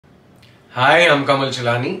Hi, I'm Kamal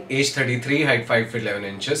Chellani, age 33, height 5 feet 11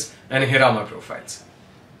 inches, and here are my profiles.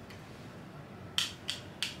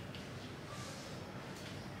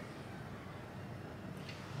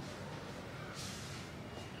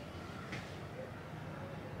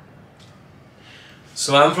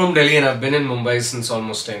 So I'm from Delhi and I've been in Mumbai since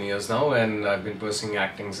almost 10 years now, and I've been pursuing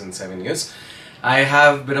acting since 7 years. I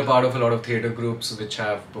have been a part of a lot of theatre groups which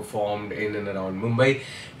have performed in and around Mumbai.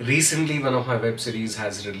 Recently, one of my web series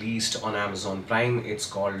has released on Amazon Prime. It's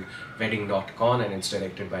called Wedding.con and it's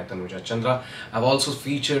directed by Tanuja Chandra. I've also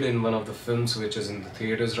featured in one of the films which is in the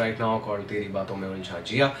theatres right now called Teri Baaton Mein Uljha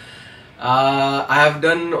Jiya. I have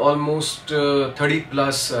done almost 30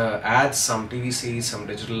 plus ads, some TV series, some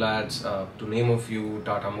digital ads, to name a few: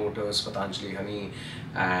 Tata Motors, Patanjali Honey,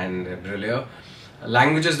 and Brilliant.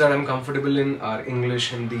 Languages that I'm comfortable in are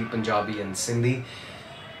English, Hindi, Punjabi, and Sindhi.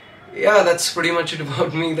 Yeah, that's pretty much it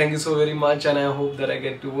about me. Thank you so very much, and I hope that I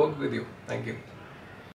get to work with you. Thank you.